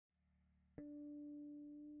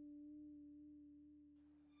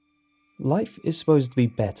Life is supposed to be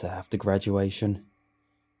better after graduation.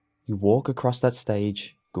 You walk across that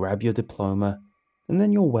stage, grab your diploma, and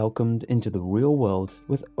then you're welcomed into the real world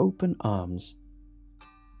with open arms.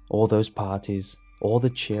 All those parties, all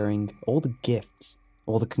the cheering, all the gifts,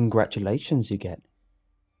 all the congratulations you get,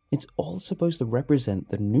 it's all supposed to represent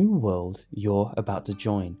the new world you're about to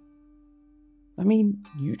join. I mean,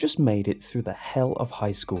 you just made it through the hell of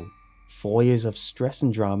high school, 4 years of stress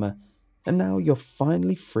and drama, and now you're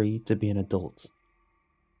finally free to be an adult.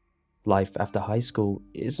 Life after high school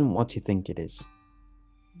isn't what you think it is.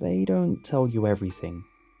 They don't tell you everything.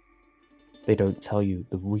 They don't tell you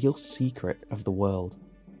the real secret of the world,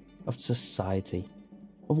 of society,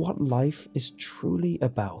 of what life is truly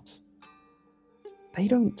about. They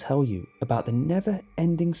don't tell you about the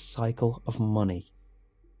never-ending cycle of money,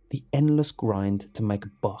 the endless grind to make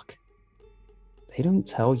a buck. They don't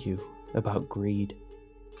tell you about greed.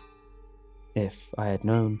 If I had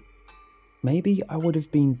known, maybe I would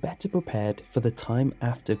have been better prepared for the time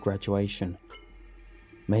after graduation.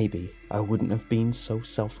 Maybe I wouldn't have been so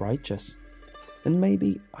self-righteous, and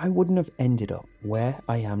maybe I wouldn't have ended up where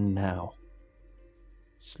I am now.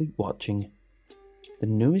 Sleepwatching, the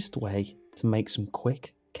newest way to make some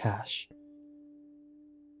quick cash.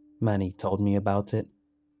 Manny told me about it.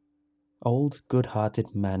 Old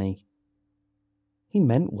good-hearted Manny. He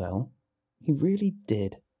meant well, he really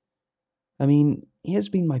did. I mean, he has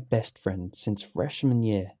been my best friend since freshman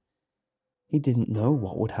year. He didn't know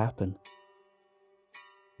what would happen.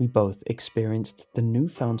 We both experienced the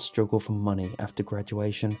newfound struggle for money after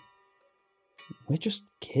graduation. We're just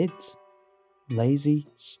kids. Lazy,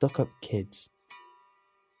 stuck-up kids.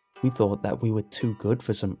 We thought that we were too good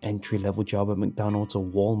for some entry-level job at McDonald's or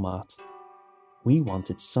Walmart. We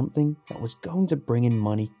wanted something that was going to bring in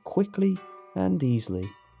money quickly and easily.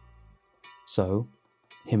 So,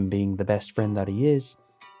 him being the best friend that he is,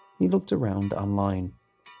 he looked around online.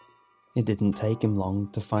 It didn't take him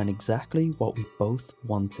long to find exactly what we both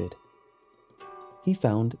wanted. He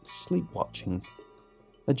found sleepwatching,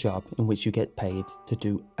 a job in which you get paid to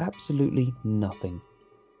do absolutely nothing.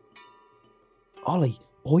 "Ollie,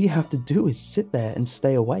 all you have to do is sit there and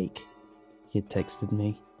stay awake," he had texted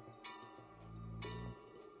me.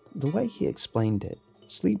 The way he explained it,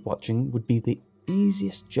 sleepwatching would be the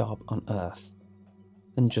easiest job on earth.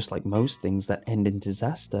 And just like most things that end in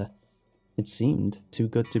disaster, it seemed too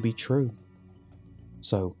good to be true.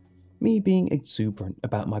 So, me being exuberant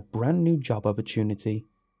about my brand new job opportunity,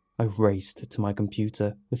 I raced to my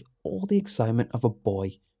computer with all the excitement of a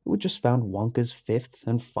boy who had just found Wonka's 5th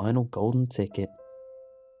and final golden ticket.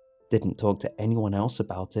 Didn't talk to anyone else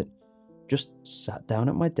about it, just sat down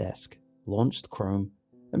at my desk, launched Chrome,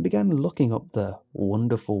 and began looking up the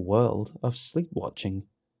wonderful world of sleepwatching.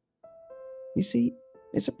 You see,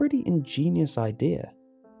 it's a pretty ingenious idea.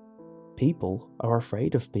 People are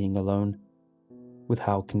afraid of being alone. With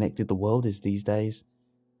how connected the world is these days,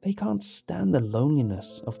 they can't stand the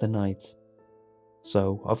loneliness of the night.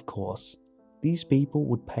 So, of course, these people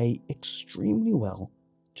would pay extremely well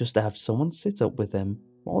just to have someone sit up with them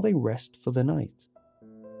while they rest for the night.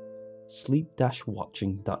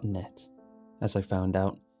 Sleep-watching.net, as I found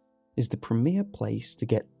out, is the premier place to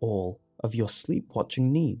get all of your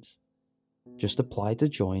sleep-watching needs. Just apply to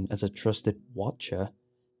join as a trusted watcher,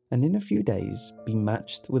 and in a few days be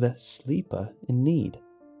matched with a sleeper in need.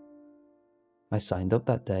 I signed up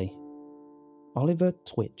that day. Oliver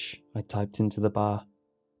Twitch, I typed into the bar,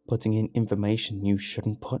 putting in information you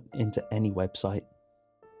shouldn't put into any website.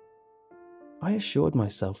 I assured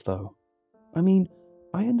myself though.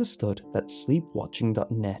 I understood that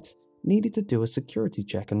sleepwatching.net needed to do a security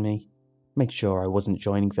check on me, make sure I wasn't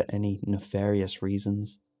joining for any nefarious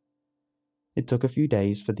reasons. It took a few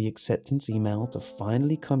days for the acceptance email to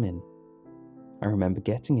finally come in. I remember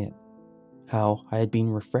getting it, how I had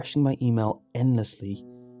been refreshing my email endlessly,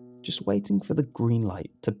 just waiting for the green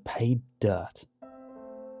light to pay dirt.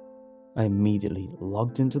 I immediately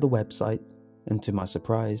logged into the website, and to my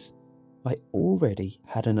surprise, I already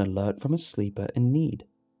had an alert from a sleeper in need.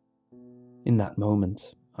 In that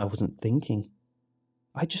moment, I wasn't thinking.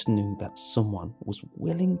 I just knew that someone was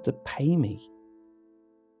willing to pay me.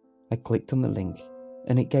 I clicked on the link,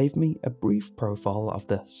 and it gave me a brief profile of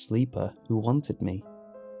the sleeper who wanted me.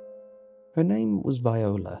 Her name was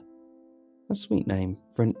Viola, a sweet name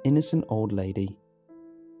for an innocent old lady.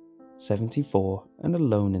 74 and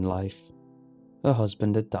alone in life. Her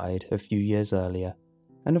husband had died a few years earlier,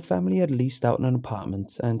 and her family had leased out an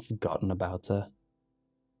apartment and forgotten about her.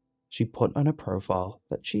 She put on her profile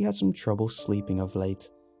that she had some trouble sleeping of late,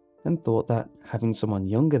 and thought that having someone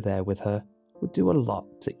younger there with her would do a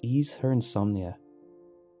lot to ease her insomnia.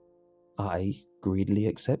 I greedily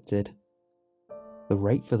accepted, The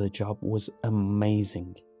rate for the job was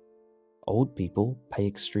amazing. Old people pay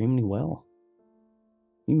extremely well.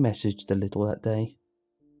 We messaged a little that day.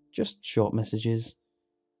 Just short messages.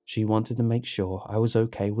 She wanted to make sure I was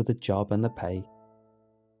okay with the job and the pay.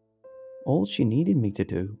 All she needed me to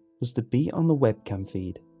do was to be on the webcam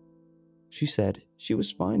feed. She said she was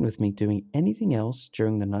fine with me doing anything else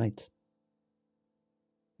during the night.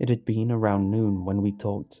 It had been around noon when we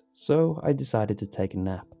talked, so I decided to take a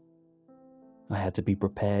nap. I had to be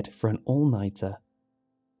prepared for an all-nighter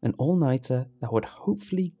that would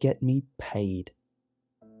hopefully get me paid.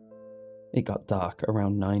 It got dark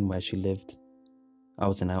around 9 where she lived. I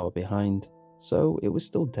was an hour behind, so it was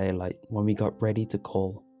still daylight when we got ready to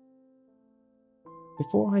call.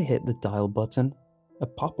 Before I hit the dial button, a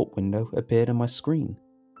pop-up window appeared on my screen.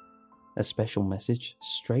 A special message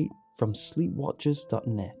straight from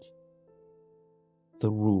sleepwatchers.net. The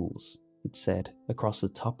rules, it said across the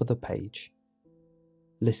top of the page.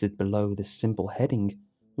 Listed below this simple heading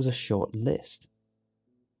was a short list.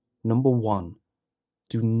 Number 1.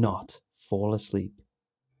 Do not fall asleep.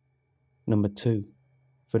 Number 2.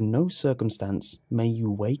 For no circumstance may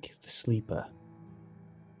you wake the sleeper.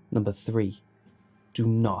 Number 3. Do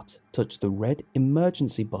not touch the red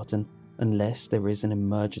emergency button unless there is an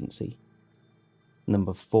emergency.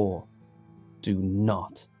 Number 4. Do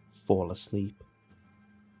not fall asleep.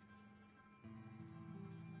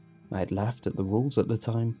 I had laughed at the rules at the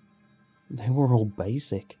time. They were all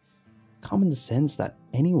basic. Common sense that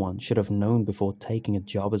anyone should have known before taking a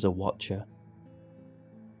job as a watcher.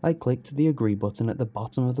 I clicked the agree button at the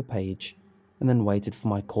bottom of the page and then waited for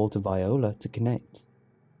my call to Viola to connect.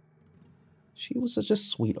 She was such a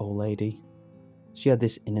sweet old lady. She had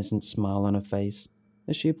this innocent smile on her face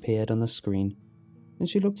as she appeared on the screen, and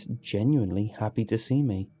she looked genuinely happy to see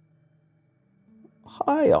me.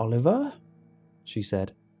 "Hi, Oliver," she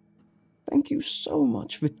said. "Thank you so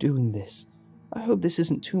much for doing this. I hope this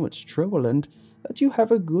isn't too much trouble and that you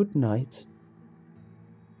have a good night."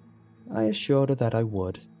 I assured her that I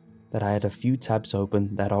would, that I had a few tabs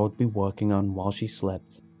open that I would be working on while she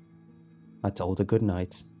slept. I told her good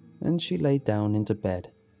night, and she lay down into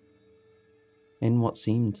bed. In what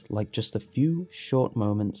seemed like just a few short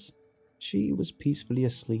moments, she was peacefully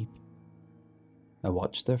asleep. I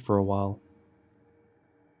watched her for a while.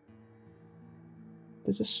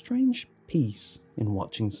 There's a strange peace in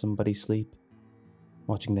watching somebody sleep,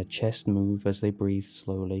 watching their chest move as they breathe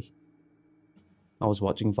slowly. I was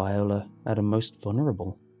watching Viola at her most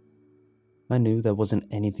vulnerable. I knew there wasn't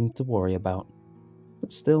anything to worry about,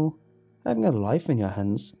 but still, having a life in your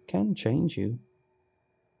hands can change you.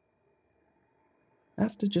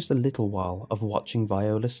 After just a little while of watching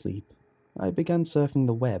Viola sleep, I began surfing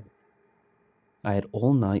the web. I had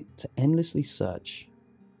all night to endlessly search.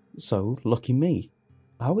 So, lucky me,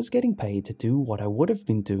 I was getting paid to do what I would have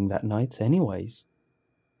been doing that night anyways.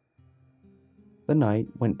 The night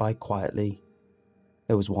went by quietly.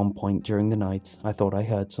 There was one point during the night I thought I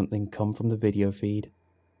heard something come from the video feed.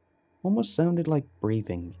 Almost sounded like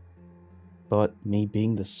breathing. But me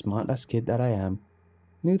being the smart-ass kid that I am,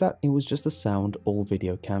 knew that it was just the sound all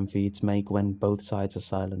video cam feeds make when both sides are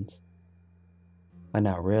silent. I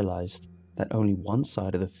now realized that only one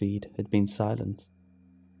side of the feed had been silent.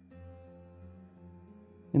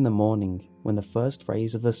 In the morning, when the first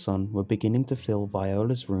rays of the sun were beginning to fill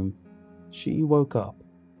Viola's room, she woke up.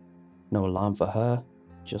 No alarm for her,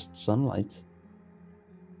 just sunlight.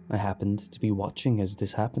 I happened to be watching as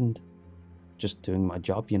this happened. Just doing my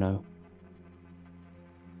job, you know.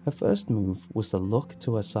 Her first move was to look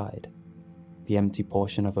to her side, the empty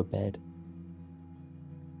portion of her bed.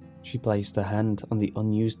 She placed her hand on the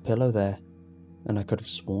unused pillow there, and I could have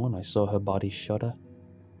sworn I saw her body shudder.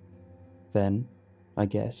 Then, I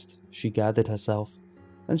guessed, she gathered herself,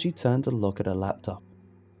 and she turned to look at her laptop,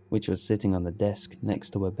 which was sitting on the desk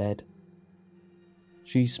next to her bed.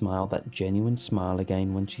 She smiled that genuine smile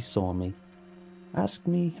again when she saw me, asked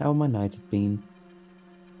me how my night had been.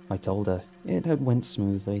 I told her it had went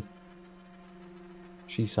smoothly.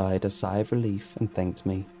 She sighed a sigh of relief and thanked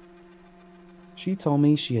me. She told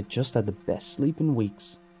me she had just had the best sleep in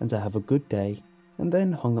weeks and to have a good day, and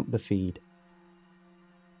then hung up the feed.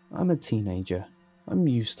 I'm a teenager. I'm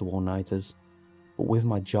used to all-nighters, but with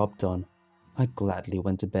my job done, I gladly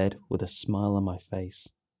went to bed with a smile on my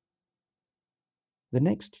face. The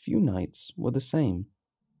next few nights were the same.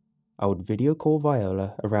 I would video call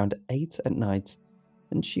Viola around 8 at night,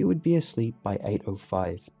 and she would be asleep by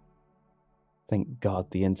 8:05. Thank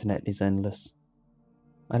God the internet is endless.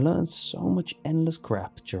 I learned so much endless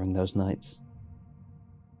crap during those nights.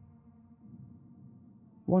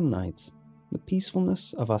 One night, the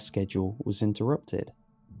peacefulness of our schedule was interrupted.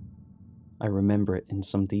 I remember it in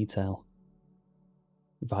some detail.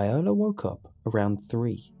 Viola woke up around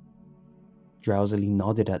 3, drowsily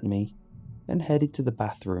nodded at me, and headed to the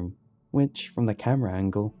bathroom, which, from the camera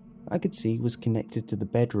angle, I could see was connected to the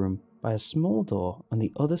bedroom by a small door on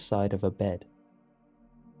the other side of her bed.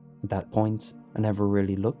 At that point, I never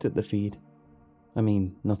really looked at the feed. I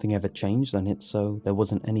mean, nothing ever changed on it, so there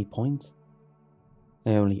wasn't any point.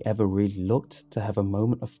 I only ever really looked to have a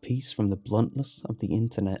moment of peace from the bluntness of the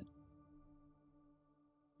internet.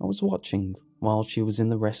 I was watching while she was in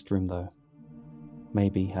the restroom though.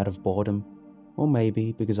 Maybe out of boredom, or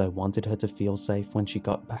maybe because I wanted her to feel safe when she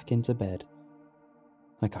got back into bed.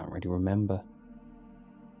 I can't really remember.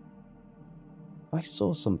 I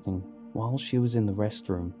saw something while she was in the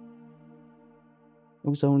restroom. It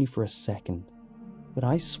was only for a second, but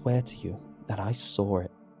I swear to you that I saw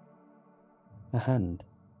it. A hand.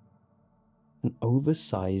 An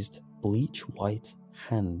oversized, bleach-white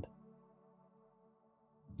hand.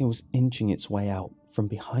 It was inching its way out from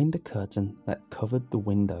behind a curtain that covered the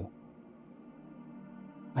window.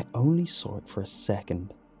 I only saw it for a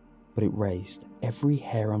second, but it raised every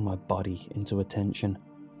hair on my body into attention.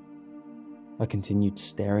 I continued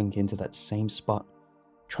staring into that same spot,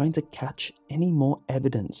 trying to catch any more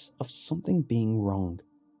evidence of something being wrong.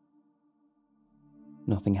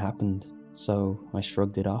 Nothing happened, so I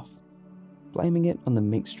shrugged it off, blaming it on the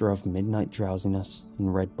mixture of midnight drowsiness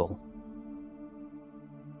and Red Bull.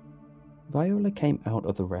 Viola came out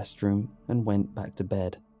of the restroom and went back to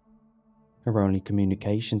bed. Her only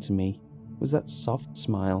communication to me was that soft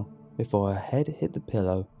smile before her head hit the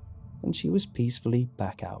pillow and she was peacefully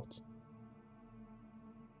back out.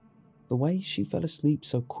 The way she fell asleep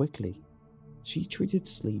so quickly, she treated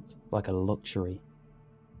sleep like a luxury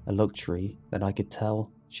that I could tell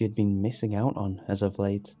she had been missing out on as of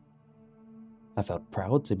late. I felt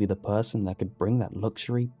proud to be the person that could bring that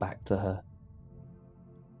luxury back to her.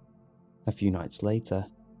 A few nights later,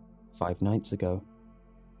 5 nights ago,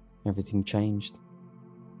 everything changed.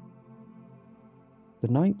 The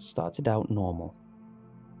night started out normal.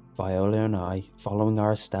 Viola and I following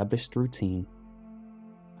our established routine,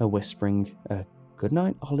 her whispering a "good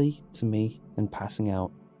night, Ollie" to me and passing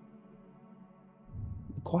out.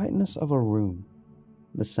 The quietness of her room,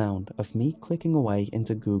 the sound of me clicking away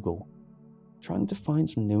into Google, trying to find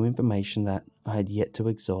some new information that I had yet to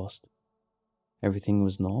exhaust. Everything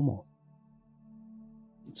was normal.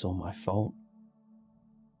 It's all my fault.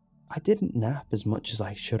 I didn't nap as much as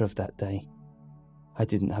I should have that day. I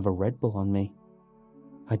didn't have a Red Bull on me.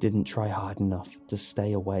 I didn't try hard enough to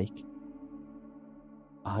stay awake.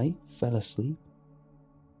 I fell asleep.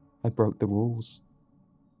 I broke the rules.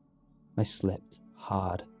 I slept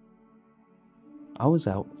hard. I was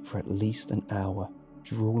out for at least an hour,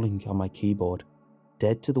 drooling on my keyboard,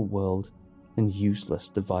 dead to the world and useless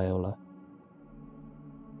to Viola.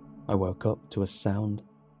 I woke up to a sound.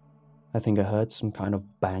 I think I heard some kind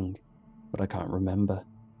of bang, but I can't remember.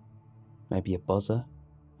 Maybe a buzzer?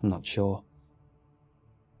 I'm not sure.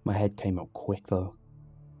 My head came up quick though.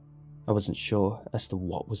 I wasn't sure as to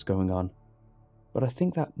what was going on, but I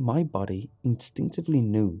think that my body instinctively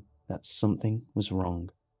knew that something was wrong.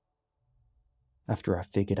 After I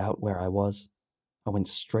figured out where I was, I went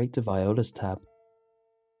straight to Viola's tab.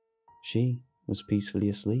 She was peacefully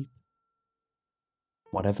asleep.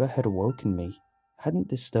 Whatever had awoken me hadn't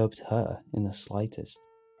disturbed her in the slightest.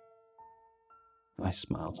 I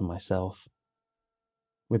smiled to myself.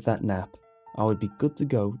 With that nap, I would be good to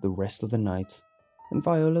go the rest of the night, and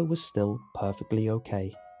Viola was still perfectly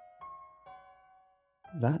okay.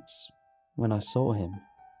 That's when I saw him.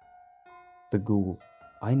 The ghoul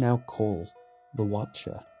I now call the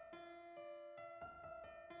Watcher.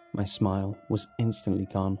 My smile was instantly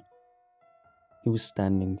gone. He was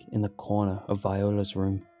standing in the corner of Viola's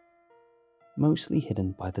room, mostly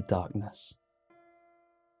hidden by the darkness.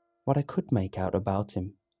 What I could make out about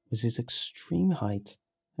him was his extreme height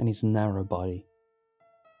and his narrow body.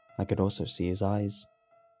 I could also see his eyes.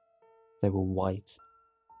 They were white,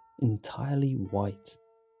 entirely white.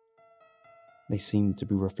 They seemed to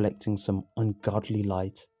be reflecting some ungodly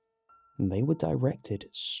light, and they were directed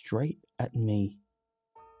straight at me.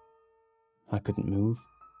 I couldn't move.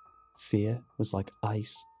 Fear was like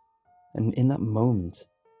ice, and in that moment,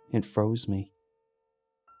 it froze me.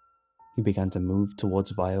 He began to move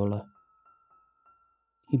towards Viola.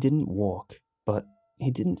 He didn't walk, but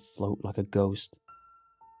he didn't float like a ghost.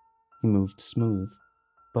 He moved smooth,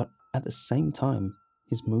 but at the same time,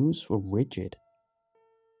 his moves were rigid.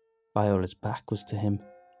 Viola's back was to him,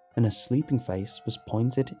 and her sleeping face was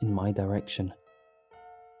pointed in my direction.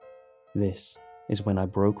 This is when I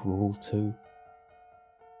broke Rule 2.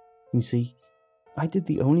 You see, I did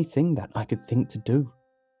the only thing that I could think to do.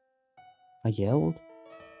 I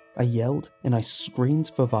yelled and I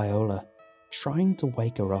screamed for Viola, trying to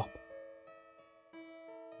wake her up.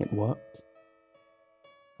 It worked.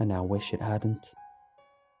 I now wish it hadn't.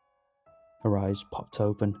 Her eyes popped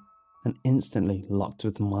open and instantly locked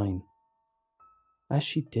with mine. As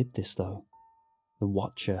she did this though, the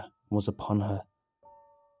Watcher was upon her.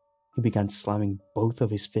 He began slamming both of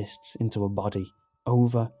his fists into her body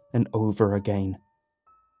over and over again.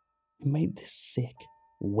 He made this sick,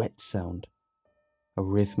 wet sound, a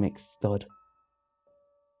rhythmic thud.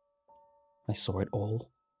 I saw it all.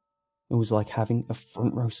 It was like having a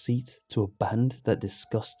front row seat to a band that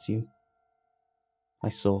disgusts you. I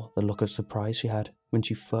saw the look of surprise she had when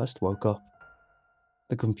she first woke up,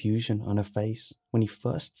 the confusion on her face when he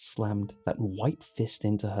first slammed that white fist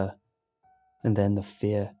into her, and then the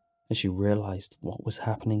fear as she realized what was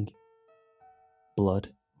happening.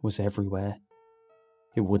 Blood was everywhere.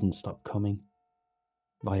 It wouldn't stop coming.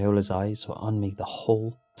 Viola's eyes were on me the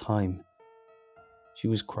whole time. She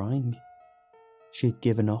was crying. She had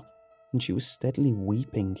given up, and she was steadily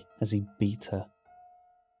weeping as he beat her.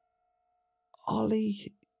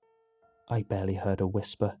 "Ollie," I barely heard her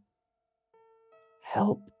whisper.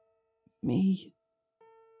 "Help me."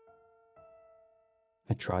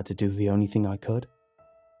 I tried to do the only thing I could.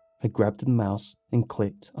 I grabbed the mouse and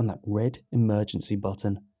clicked on that red emergency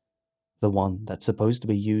button, the one that's supposed to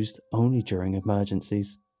be used only during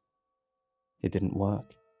emergencies. It didn't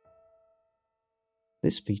work.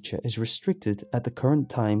 This feature is restricted at the current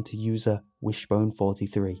time to user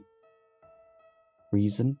Wishbone43.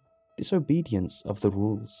 Reason: disobedience of the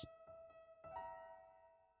rules.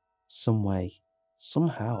 Some way,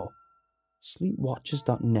 somehow,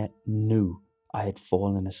 Sleepwatchers.net knew I had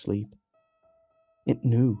fallen asleep. It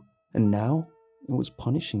knew, and now it was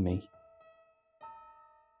punishing me.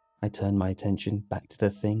 I turned my attention back to the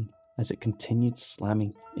thing as it continued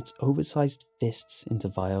slamming its oversized fists into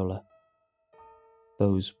Viola.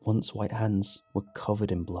 Those once white hands were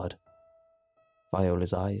covered in blood.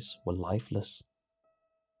 Viola's eyes were lifeless.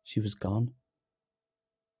 She was gone.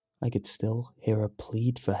 I could still hear her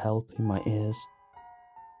plead for help in my ears.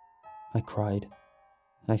 I cried.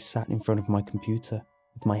 I sat in front of my computer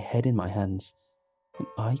with my head in my hands, and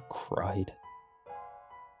I cried.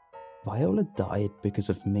 Viola died because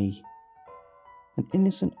of me. An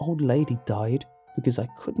innocent old lady died because I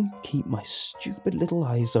couldn't keep my stupid little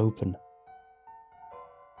eyes open.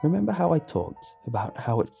 Remember how I talked about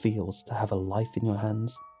how it feels to have a life in your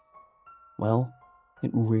hands? Well,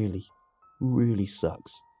 it really, really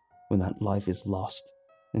sucks when that life is lost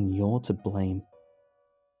and you're to blame.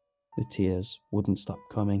 The tears wouldn't stop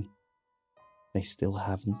coming. They still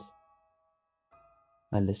haven't.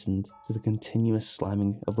 I listened to the continuous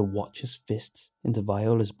slamming of the Watcher's fists into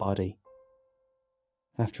Viola's body.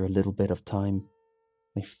 After a little bit of time,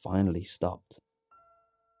 they finally stopped.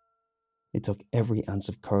 It took every ounce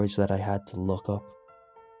of courage that I had to look up,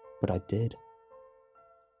 but I did.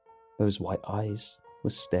 Those white eyes were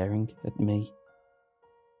staring at me.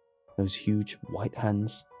 Those huge white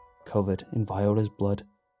hands, covered in Viola's blood,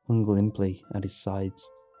 hung limply at his sides.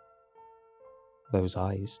 Those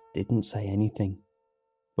eyes didn't say anything,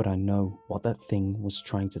 but I know what that thing was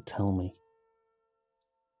trying to tell me.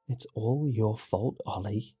 It's all your fault,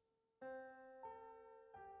 Ollie.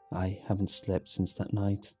 I haven't slept since that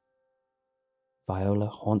night. Viola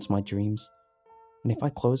haunts my dreams, and if I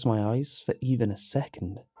close my eyes for even a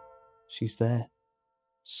second, she's there,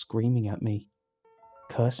 screaming at me,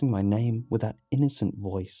 cursing my name with that innocent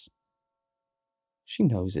voice. She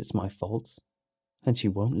knows it's my fault, and she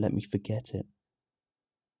won't let me forget it.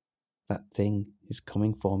 That thing is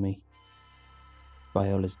coming for me.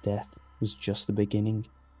 Viola's death was just the beginning,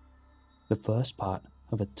 the first part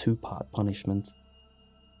of a two-part punishment.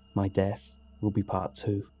 My death will be part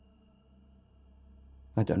 2.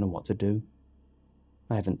 I don't know what to do.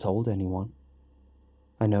 I haven't told anyone.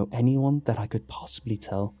 I know anyone that I could possibly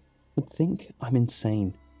tell would think I'm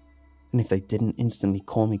insane, and if they didn't instantly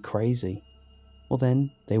call me crazy, well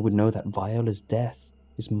then they would know that Viola's death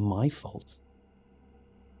is my fault.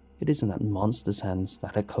 It isn't that monster's hands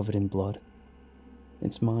that are covered in blood.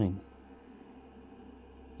 It's mine.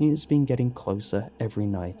 He has been getting closer every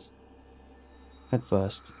night. At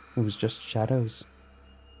first, it was just shadows,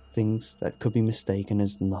 things that could be mistaken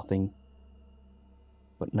as nothing.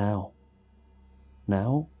 But now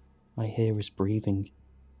I hear his breathing.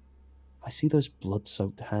 I see those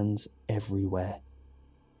blood-soaked hands everywhere.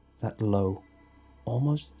 That low,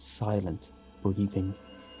 almost silent breathing.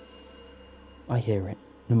 I hear it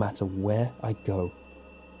no matter where I go.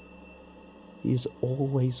 He is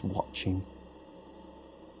always watching.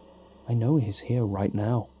 I know he's here right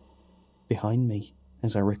now, behind me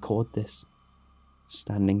as I record this,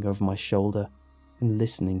 standing over my shoulder and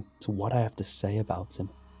listening to what I have to say about him.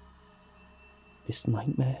 This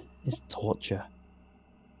nightmare is torture.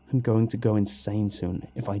 I'm going to go insane soon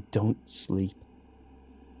if I don't sleep.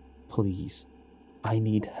 Please, I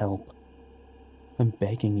need help. I'm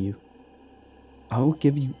begging you. I will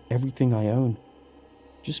give you everything I own.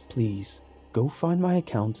 Just please, go find my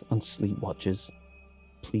account on Sleep Watchers.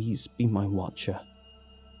 Please be my watcher.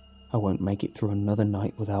 I won't make it through another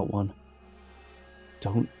night without one.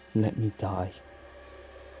 Don't let me die.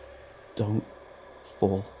 Don't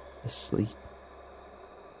fall asleep.